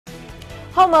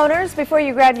Homeowners, before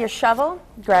you grab your shovel,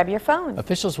 grab your phone.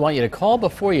 Officials want you to call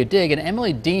before you dig, and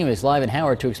Emily Deem is live in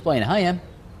Howard to explain. Hi, Em.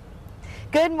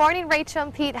 Good morning, Rachel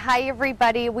and Pete. Hi,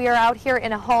 everybody. We are out here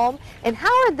in a home in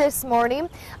Howard this morning,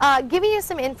 giving you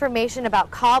some information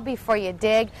about call before you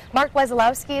dig. Mark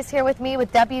Wesolowski is here with me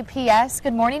with WPS.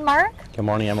 Good morning, Mark. Good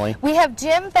morning, Emily. We have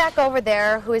Jim back over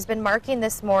there who has been marking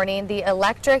this morning the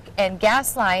electric and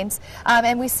gas lines.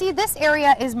 And we see this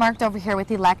area is marked over here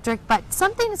with electric, but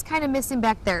something is kind of missing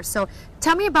back there. So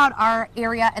tell me about our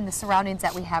area and the surroundings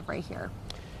that we have right here.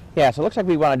 Yeah, so it looks like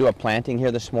we want to do a planting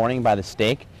here this morning by the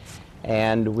stake.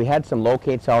 And we had some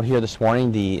locates out here this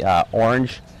morning. The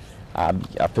orange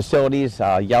facilities,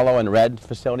 yellow and red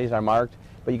facilities are marked.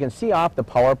 But you can see off the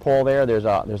power pole there's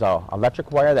a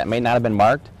electric wire that may not have been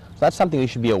marked. So that's something we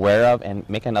should be aware of and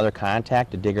make another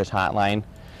contact to Digger's Hotline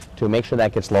to make sure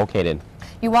that gets located.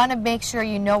 You want to make sure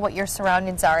you know what your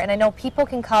surroundings are. And I know people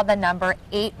can call the number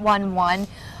 811.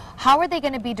 How are they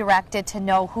going to be directed to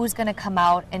know who's going to come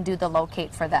out and do the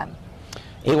locate for them?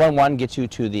 811 gets you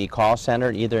to the call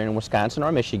center either in Wisconsin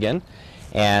or Michigan,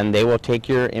 and they will take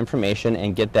your information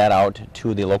and get that out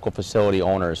to the local facility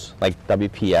owners like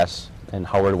WPS and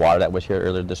Howard Water that was here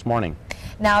earlier this morning.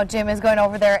 Now Jim is going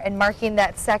over there and marking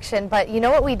that section, but you know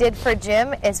what we did for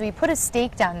Jim is we put a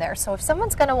stake down there. So if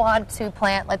someone's going to want to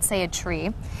plant, let's say, a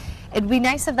tree, it'd be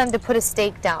nice of them to put a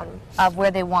stake down of where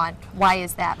they want. Why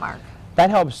is that, Mark? That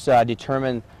helps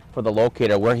determine for the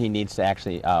locator where he needs to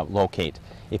actually locate.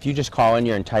 If you just call in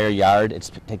your entire yard,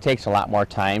 it takes a lot more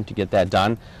time to get that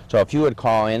done. So if you would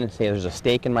call in and say there's a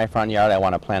stake in my front yard, I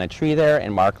want to plant a tree there,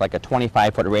 and mark like a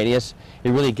 25-foot radius,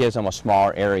 it really gives them a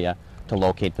smaller area to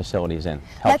locate facilities in.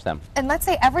 Helps them. And let's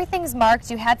say everything's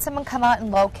marked, you had someone come out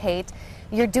and locate,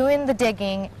 you're doing the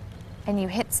digging, and you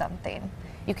hit something.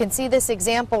 You can see this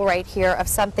example right here of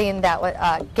something that was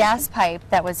a gas pipe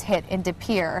that was hit into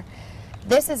pier.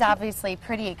 This is obviously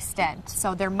pretty extent,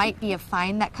 so there might be a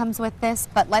fine that comes with this,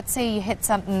 but let's say you hit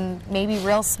something maybe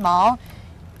real small,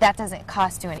 that doesn't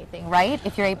cost you anything, right?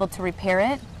 If you're able to repair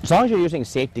it? As long as you're using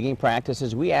safe digging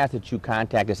practices, we ask that you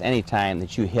contact us anytime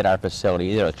that you hit our facility,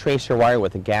 either a tracer wire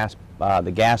with the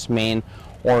gas main,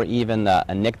 or even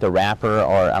a nick the wrapper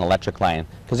or an electric line,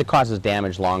 because it causes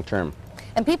damage long term.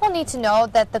 And people need to know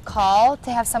that the call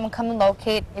to have someone come and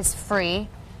locate is free,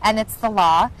 and it's the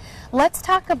law. Let's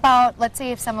talk about, let's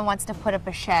say if someone wants to put up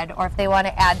a shed or if they want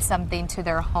to add something to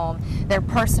their home, their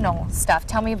personal stuff.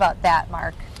 Tell me about that,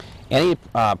 Mark. Any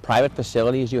private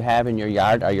facilities you have in your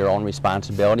yard are your own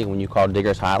responsibility. When you call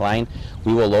Digger's Hotline,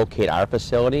 we will locate our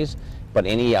facilities, but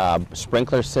any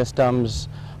sprinkler systems,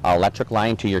 electric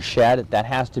line to your shed, that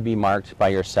has to be marked by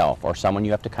yourself or someone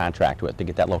you have to contract with to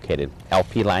get that located.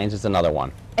 LP lines is another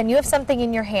one. And you have something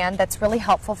in your hand that's really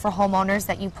helpful for homeowners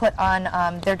that you put on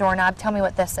their doorknob. Tell me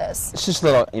what this is. It's just a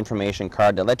little information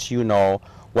card that lets you know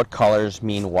what colors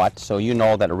mean what. So you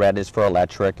know that red is for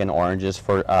electric and orange is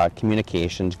for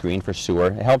communications, green for sewer.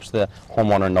 It helps the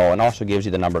homeowner know and also gives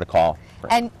you the number to call.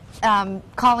 And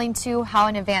calling to, how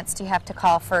in advance do you have to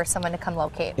call for someone to come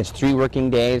locate? It's 3 working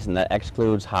days, and that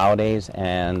excludes holidays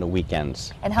and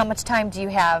weekends. And how much time do you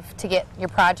have to get your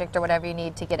project or whatever you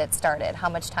need to get it started? How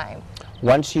much time?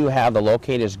 Once you have the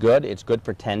locate is good, it's good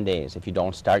for 10 days. If you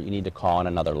don't start, you need to call on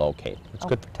another locate. It's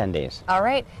good for 10 days. All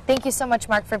right. Thank you so much,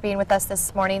 Mark, for being with us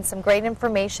this morning. Some great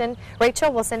information.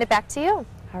 Rachel, we'll send it back to you.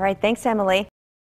 All right, thanks, Emily.